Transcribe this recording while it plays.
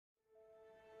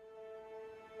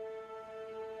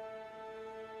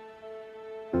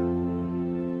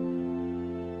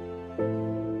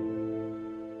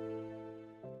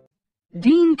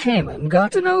Kamen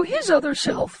got to know his other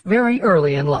self very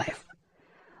early in life.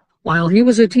 While he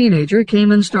was a teenager,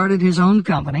 Kamen started his own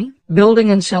company, building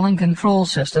and selling control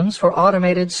systems for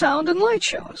automated sound and light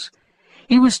shows.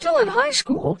 He was still in high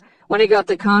school when he got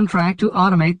the contract to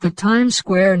automate the Times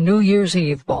Square New Year's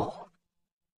Eve ball.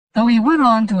 Though he went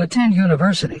on to attend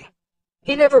university,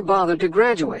 he never bothered to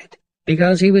graduate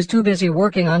because he was too busy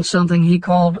working on something he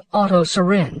called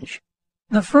auto-syringe,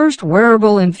 the first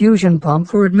wearable infusion pump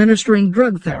for administering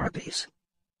drug therapies.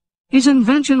 His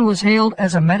invention was hailed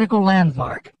as a medical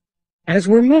landmark, as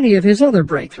were many of his other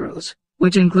breakthroughs,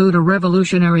 which include a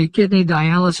revolutionary kidney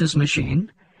dialysis machine,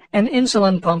 an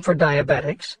insulin pump for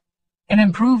diabetics, an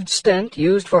improved stent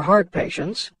used for heart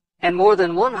patients, and more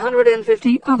than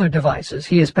 150 other devices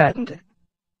he has patented.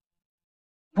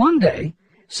 One day,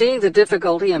 seeing the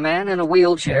difficulty a man in a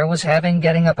wheelchair was having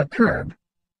getting up a curb,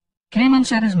 Kamen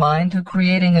set his mind to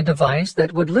creating a device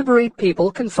that would liberate people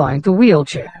confined to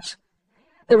wheelchairs.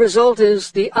 The result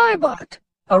is the iBot,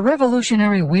 a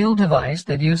revolutionary wheel device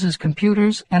that uses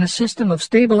computers and a system of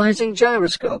stabilizing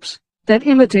gyroscopes that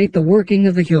imitate the working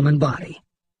of the human body.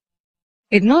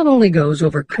 It not only goes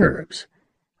over curbs,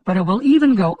 but it will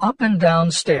even go up and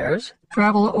down stairs,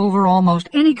 travel over almost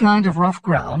any kind of rough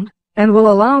ground, and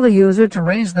will allow the user to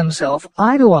raise themselves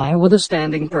eye to eye with a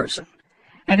standing person.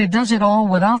 And it does it all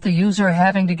without the user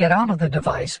having to get out of the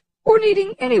device or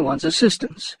needing anyone's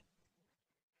assistance.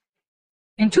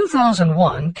 In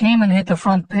 2001, Kamen hit the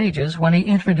front pages when he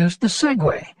introduced the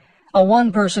Segway, a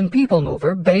one-person people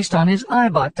mover based on his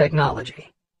iBot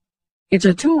technology. It's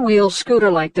a two-wheel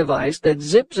scooter-like device that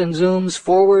zips and zooms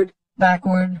forward,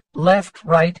 backward, left,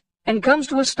 right, and comes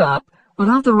to a stop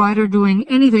without the rider doing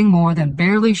anything more than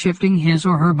barely shifting his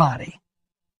or her body.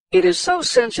 It is so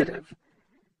sensitive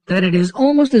that it is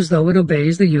almost as though it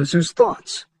obeys the user's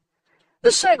thoughts. The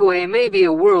Segway may be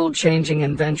a world-changing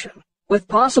invention, with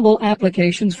possible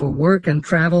applications for work and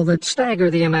travel that stagger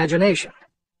the imagination.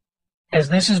 As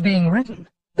this is being written,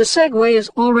 the Segway is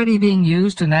already being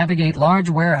used to navigate large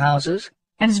warehouses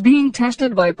and is being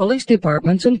tested by police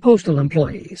departments and postal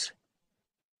employees.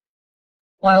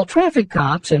 While traffic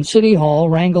cops and City Hall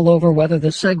wrangle over whether the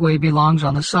Segway belongs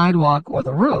on the sidewalk or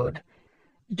the road,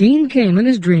 Dean Kamen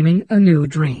is dreaming a new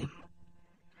dream.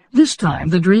 This time,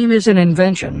 the dream is an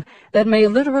invention that may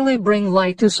literally bring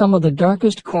light to some of the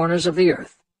darkest corners of the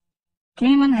earth.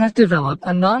 Kamen has developed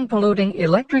a non-polluting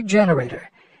electric generator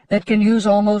that can use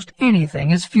almost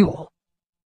anything as fuel.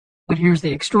 But here's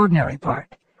the extraordinary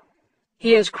part.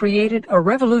 He has created a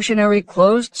revolutionary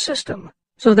closed system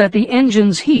so that the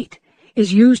engine's heat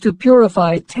is used to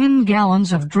purify 10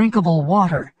 gallons of drinkable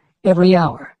water every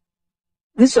hour.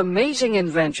 This amazing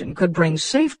invention could bring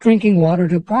safe drinking water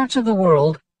to parts of the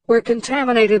world where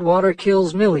contaminated water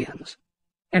kills millions,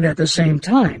 and at the same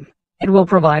time, it will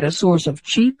provide a source of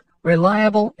cheap,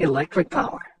 reliable electric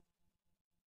power.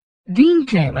 Dean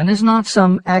Kamen is not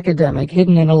some academic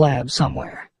hidden in a lab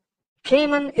somewhere.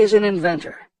 Kamen is an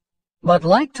inventor, but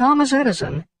like Thomas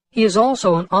Edison, he is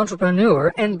also an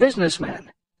entrepreneur and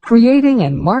businessman, creating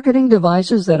and marketing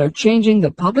devices that are changing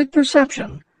the public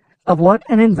perception of what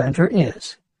an inventor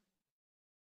is.